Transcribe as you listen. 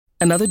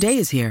Another day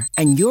is here,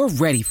 and you're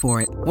ready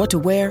for it. What to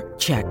wear?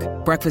 Check.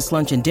 Breakfast,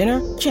 lunch, and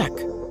dinner? Check.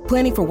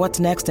 Planning for what's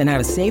next and how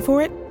to save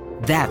for it?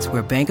 That's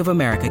where Bank of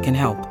America can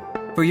help.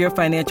 For your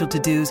financial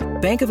to-dos,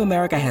 Bank of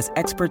America has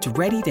experts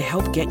ready to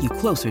help get you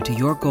closer to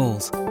your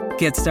goals.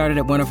 Get started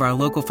at one of our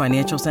local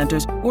financial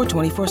centers or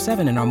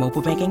 24/7 in our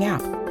mobile banking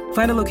app.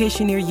 Find a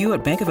location near you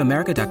at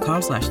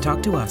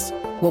bankofamerica.com/talktous.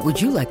 What would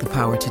you like the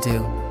power to do?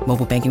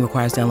 Mobile banking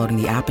requires downloading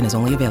the app and is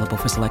only available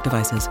for select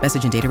devices.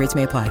 Message and data rates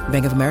may apply.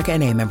 Bank of America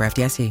NA, member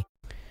FDIC.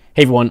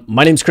 Hey everyone,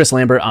 my name's Chris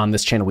Lambert. On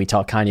this channel, we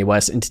talk Kanye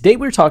West, and today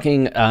we're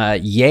talking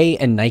Ye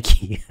and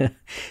Nike.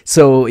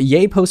 So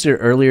Ye posted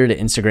earlier to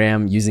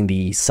Instagram using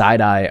the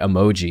side-eye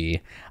emoji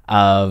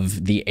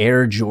of the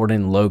Air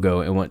Jordan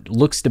logo and what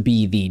looks to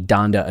be the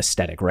Donda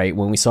aesthetic, right?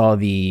 When we saw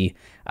the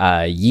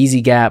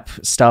Yeezy Gap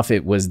stuff,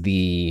 it was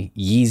the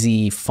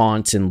Yeezy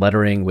font and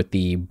lettering with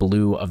the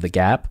blue of the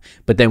Gap.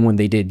 But then when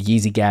they did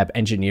Yeezy Gap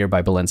engineered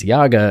by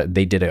Balenciaga,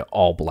 they did it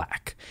all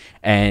black.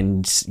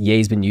 And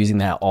Ye's been using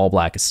that all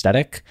black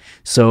aesthetic.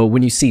 So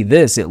when you see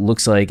this, it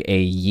looks like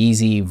a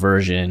Yeezy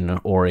version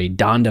or a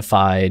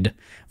Dondified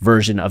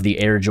version of the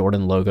Air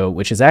Jordan logo,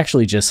 which is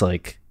actually just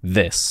like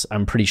this.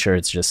 I'm pretty sure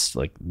it's just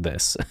like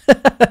this.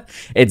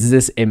 It's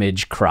this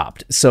image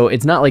cropped. So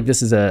it's not like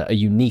this is a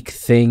unique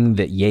thing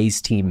that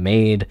Ye's team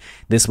made.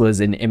 This was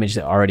an image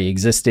that already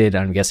existed.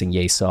 I'm guessing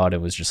Ye saw it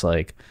and was just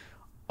like,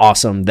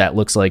 awesome, that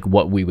looks like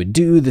what we would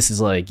do. This is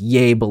like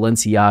Ye,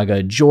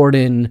 Balenciaga,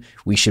 Jordan.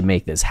 We should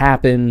make this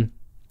happen.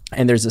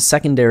 And there's a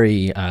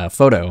secondary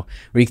photo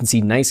where you can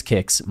see Nice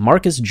Kicks,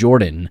 Marcus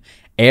Jordan,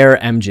 Air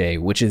MJ,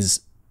 which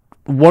is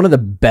one of the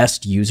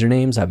best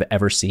usernames I've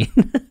ever seen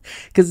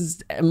because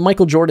it's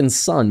Michael Jordan's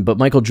son, but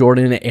Michael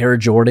Jordan, Air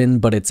Jordan,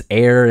 but it's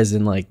Air as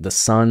in like the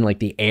son, like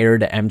the heir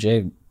to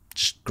MJ.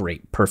 Just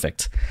great.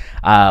 Perfect.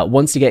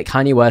 Wants to get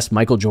Kanye West,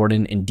 Michael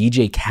Jordan, and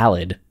DJ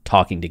Khaled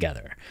talking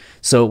together.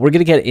 So we're going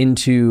to get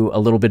into a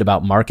little bit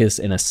about Marcus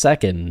in a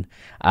second,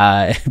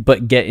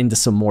 but get into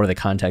some more of the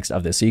context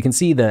of this. So you can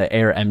see the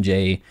Air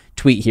MJ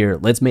tweet here.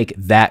 Let's make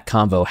that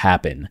convo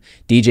happen.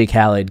 DJ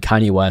Khaled,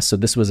 Kanye West. So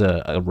this was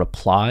a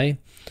reply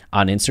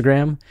on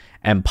Instagram,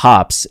 and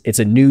pops. It's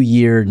a new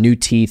year, new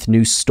teeth,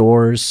 new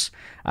stores,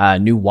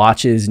 new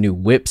watches, new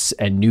whips,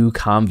 and new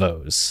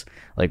convos.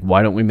 Like,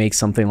 why don't we make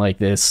something like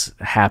this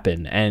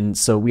happen? And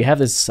so we have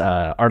this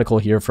article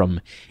here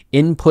from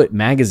Input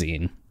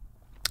Magazine.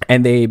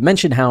 And they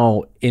mentioned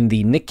how in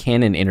the Nick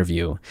Cannon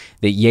interview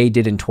that Ye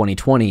did in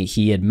 2020,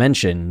 he had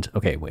mentioned,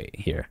 okay, wait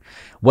here.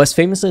 West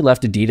famously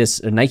left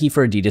Nike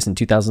for Adidas in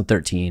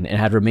 2013 and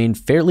had remained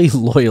fairly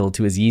loyal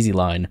to his Yeezy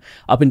line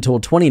up until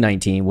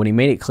 2019 when he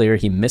made it clear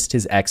he missed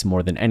his ex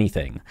more than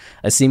anything,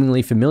 a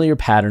seemingly familiar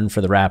pattern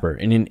for the rapper.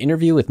 In an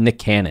interview with Nick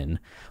Cannon,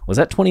 was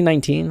that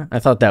 2019? I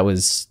thought that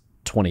was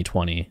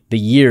 2020. The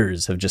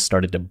years have just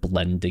started to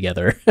blend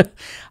together.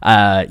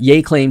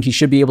 Ye claimed he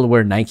should be able to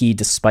wear Nike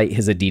despite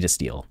his Adidas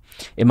deal.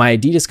 In my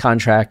Adidas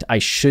contract, I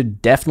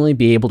should definitely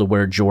be able to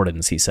wear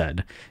Jordans, he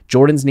said.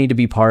 Jordans need to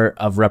be part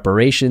of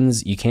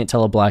reparations. You can't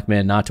tell a black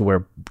man not to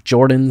wear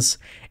Jordans.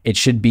 It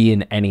should be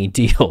in any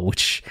deal,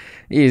 which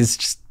is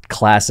just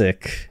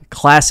classic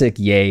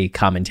Ye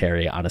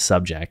commentary on a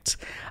subject.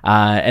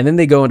 And then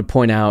they go on to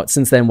point out,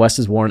 since then, West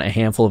has worn a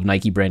handful of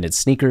Nike branded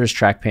sneakers,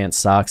 track pants,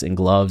 socks, and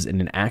gloves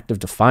in an act of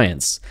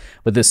defiance.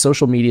 But this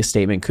social media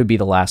statement could be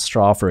the last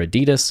straw for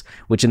Adidas,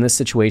 which in this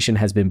situation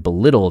has been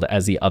belittled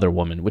as the other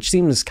woman, which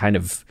seems kind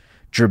of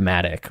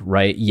dramatic,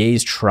 right?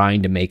 Ye's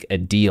trying to make a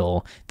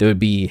deal that would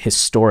be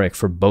historic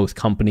for both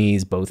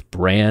companies, both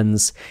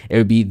brands. It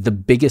would be the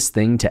biggest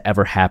thing to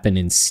ever happen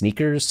in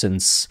sneakers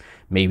since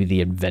maybe the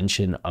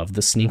invention of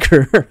the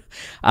sneaker.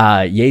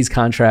 Ye's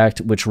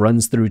contract, which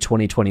runs through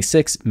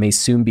 2026, may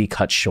soon be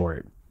cut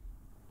short.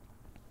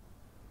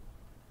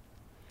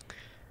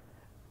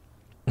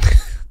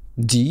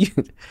 Do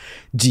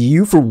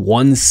you for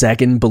 1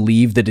 second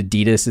believe that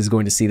Adidas is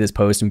going to see this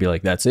post and be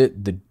like, that's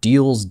it, the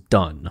deal's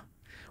done,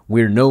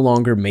 we're no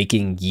longer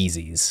making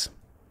Yeezys?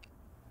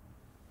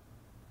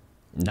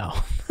 No.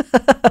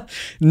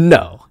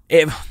 No.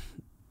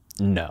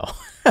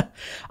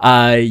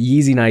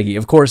 Yeezy Nike.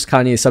 Of course,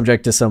 Kanye is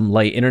subject to some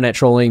light internet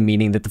trolling,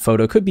 meaning that the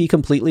photo could be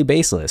completely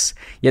baseless.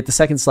 Yet the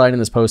second slide in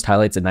this post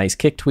highlights a Nice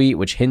Kick tweet,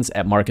 which hints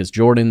at Marcus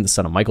Jordan, the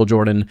son of Michael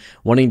Jordan,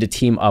 wanting to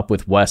team up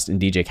with West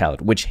and DJ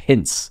Khaled, which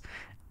hints.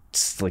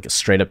 It's like a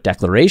straight up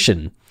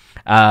declaration.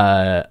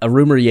 A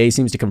rumor Ye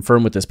seems to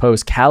confirm with this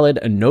post. Khaled,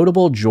 a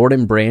notable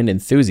Jordan brand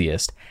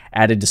enthusiast,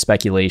 added to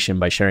speculation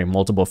by sharing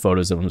multiple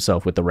photos of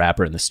himself with the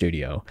rapper in the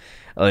studio.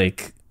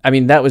 Like, I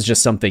mean, that was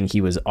just something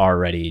he was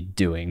already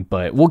doing,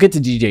 but we'll get to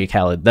DJ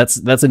Khaled. That's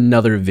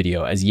another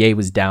video, as Ye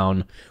was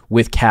down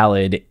with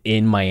Khaled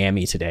in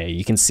Miami today.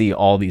 You can see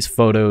all these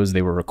photos.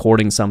 They were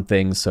recording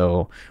something,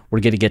 so we're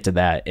going to get to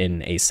that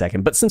in a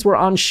second. But since we're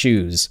on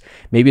shoes,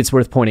 maybe it's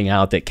worth pointing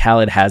out that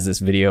Khaled has this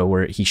video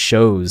where he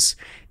shows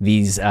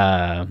these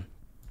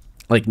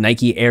like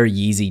Nike Air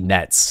Yeezy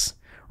nets,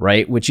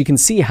 right? Which you can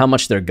see how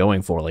much they're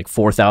going for, like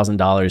 $4,000,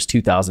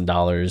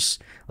 $2,000,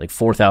 like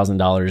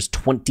 $4,000,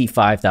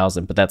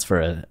 $25,000, but that's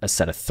for a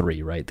set of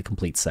 3, right? The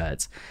complete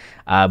sets.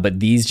 But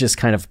these just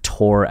kind of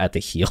tore at the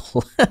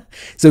heel.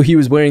 So he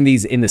was wearing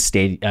these in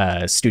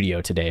the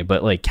studio today,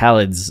 but like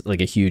Khaled's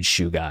like a huge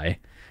shoe guy,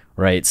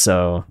 right?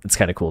 So it's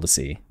kind of cool to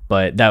see.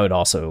 But that would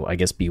also, I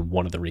guess, be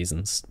one of the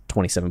reasons.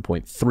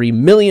 27.3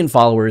 million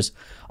followers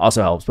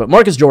also helps. But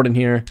Marcus Jordan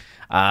here,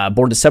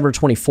 born December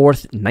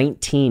 24th,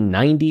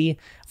 1990,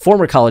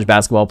 former college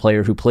basketball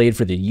player who played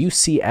for the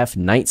UCF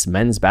Knights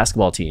men's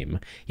basketball team.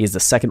 He is the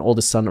second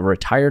oldest son of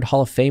retired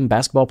Hall of Fame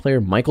basketball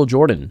player Michael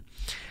Jordan.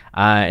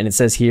 And it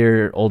says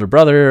here, older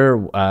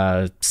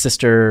brother,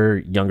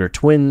 sister, younger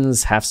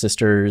twins,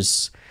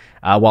 half-sisters.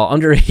 While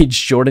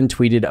underage, Jordan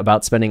tweeted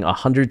about spending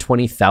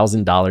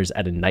 $120,000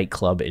 at a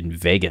nightclub in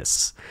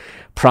Vegas,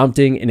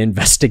 prompting an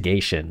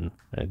investigation.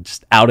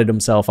 Just outed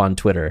himself on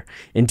Twitter.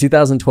 In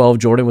 2012,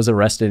 Jordan was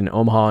arrested in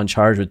Omaha and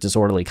charged with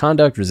disorderly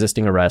conduct,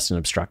 resisting arrest, and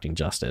obstructing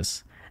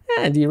justice.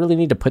 Do you really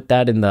need to put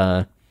that in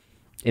the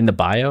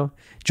bio?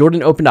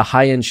 Jordan opened a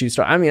high-end shoe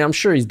store. I mean, I'm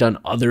sure he's done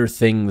other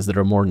things that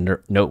are more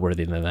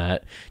noteworthy than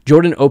that.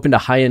 Jordan opened a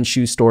high-end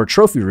shoe store,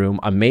 Trophy Room,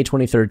 on May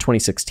 23rd,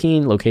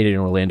 2016, located in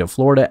Orlando,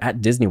 Florida,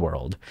 at Disney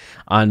World.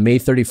 On May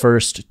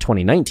 31st,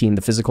 2019,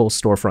 the physical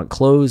storefront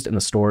closed and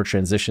the store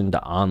transitioned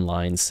to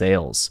online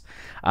sales.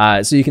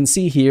 So you can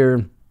see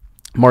here,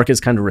 Mark is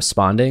kind of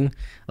responding,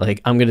 like,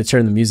 I'm going to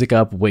turn the music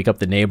up, wake up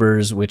the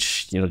neighbors,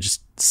 which,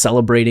 just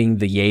celebrating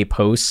the Ye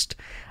post.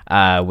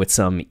 With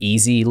some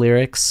Yeezy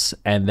lyrics,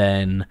 and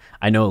then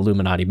I know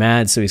Illuminati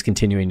mad, so he's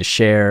continuing to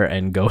share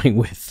and going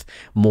with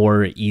more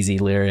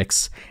Yeezy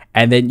lyrics.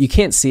 And then you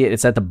can't see it;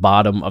 it's at the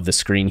bottom of the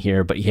screen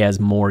here, but he has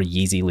more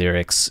Yeezy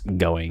lyrics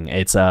going.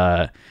 It's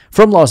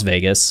from Las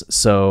Vegas,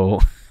 so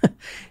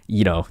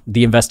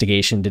the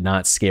investigation did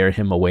not scare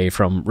him away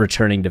from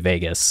returning to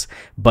Vegas,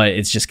 but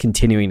it's just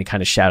continuing to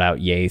kind of shout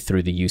out Ye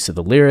through the use of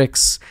the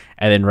lyrics.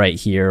 And then right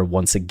here,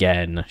 once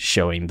again,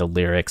 showing the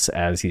lyrics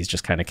as he's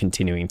just kind of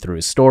continuing through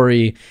his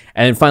story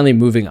and then finally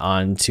moving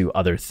on to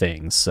other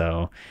things.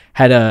 So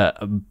had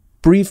a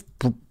brief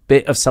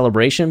bit of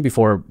celebration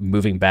before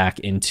moving back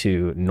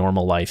into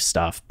normal life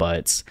stuff,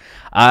 but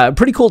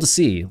pretty cool to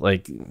see.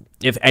 Like,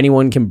 if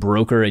anyone can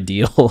broker a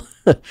deal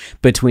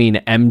between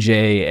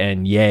MJ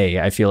and Ye,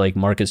 I feel like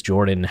Marcus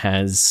Jordan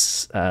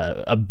has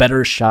a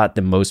better shot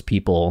than most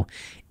people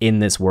in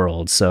this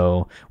world.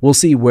 So we'll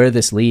see where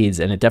this leads,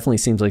 and it definitely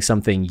seems like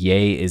something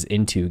Ye is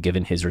into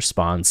given his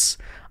response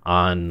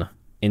on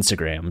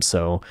Instagram.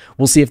 So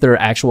we'll see if there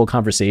are actual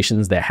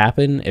conversations that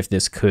happen, if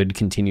this could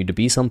continue to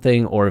be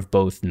something, or if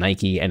both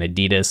Nike and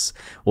Adidas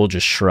will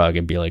just shrug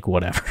and be like,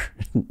 whatever.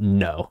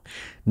 No,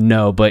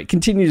 but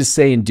continue to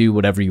say and do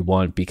whatever you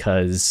want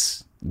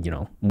because,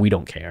 we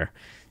don't care.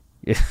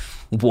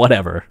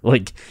 Whatever.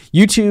 Like,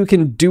 you two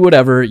can do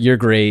whatever. You're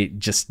great.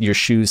 Just your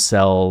shoes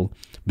sell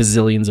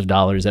bazillions of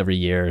dollars every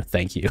year.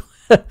 Thank you.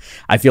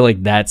 I feel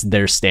like that's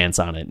their stance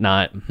on it.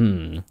 Not,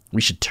 we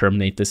should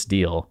terminate this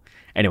deal.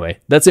 Anyway,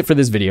 that's it for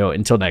this video.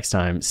 Until next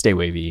time, stay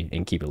wavy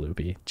and keep it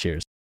loopy.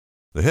 Cheers.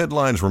 The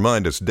headlines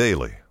remind us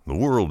daily, the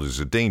world is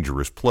a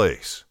dangerous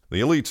place. The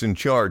elites in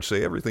charge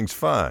say everything's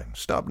fine,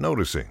 stop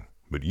noticing.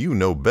 But you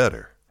know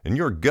better. And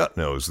your gut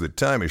knows that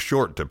time is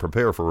short to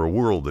prepare for a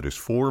world that is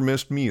 4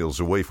 missed meals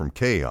away from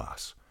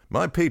chaos.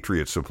 My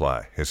Patriot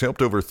Supply has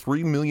helped over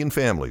 3 million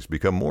families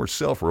become more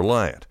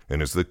self-reliant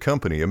and is the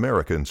company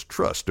Americans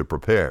trust to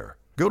prepare.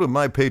 Go to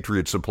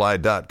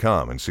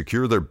MyPatriotSupply.com and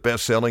secure their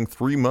best-selling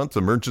 3-month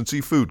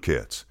emergency food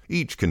kits.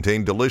 Each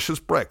contain delicious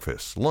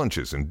breakfasts,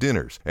 lunches, and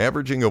dinners,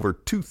 averaging over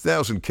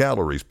 2,000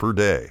 calories per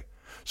day.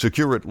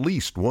 Secure at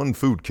least 1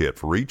 food kit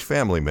for each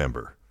family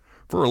member.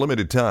 For a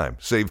limited time,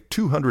 save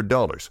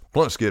 $200,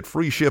 plus get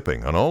free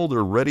shipping on all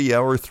their Ready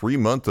Hour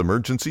 3-month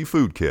emergency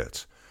food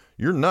kits.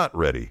 You're not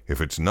ready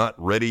if it's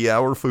not Ready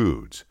Hour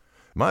Foods.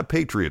 My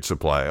Patriot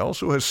Supply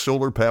also has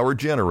solar power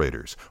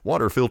generators,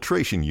 water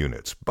filtration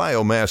units,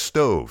 biomass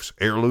stoves,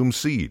 heirloom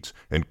seeds,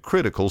 and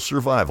critical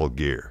survival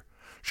gear.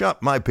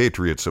 Shop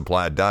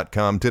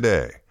MyPatriotSupply.com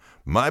today.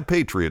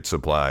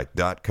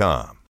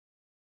 MyPatriotSupply.com.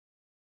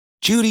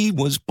 Judy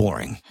was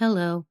boring.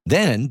 Hello.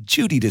 Then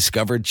Judy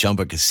discovered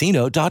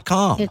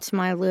ChumbaCasino.com. It's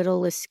my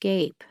little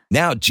escape.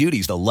 Now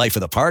Judy's the life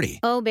of the party.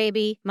 Oh,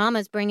 baby,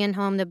 mama's bringing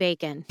home the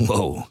bacon.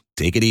 Whoa,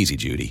 take it easy,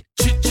 Judy.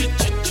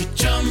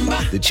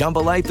 The Chumba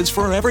life is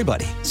for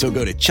everybody. So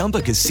go to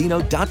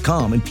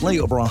ChumbaCasino.com and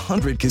play over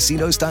 100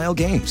 casino-style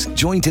games.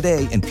 Join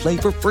today and play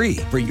for free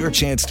for your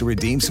chance to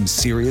redeem some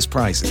serious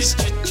prizes.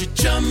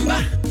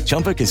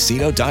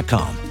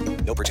 ChumbaCasino.com.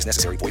 No purchase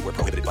necessary. Void where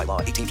prohibited by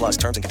law. 18+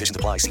 terms and conditions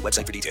apply. See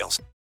website for details.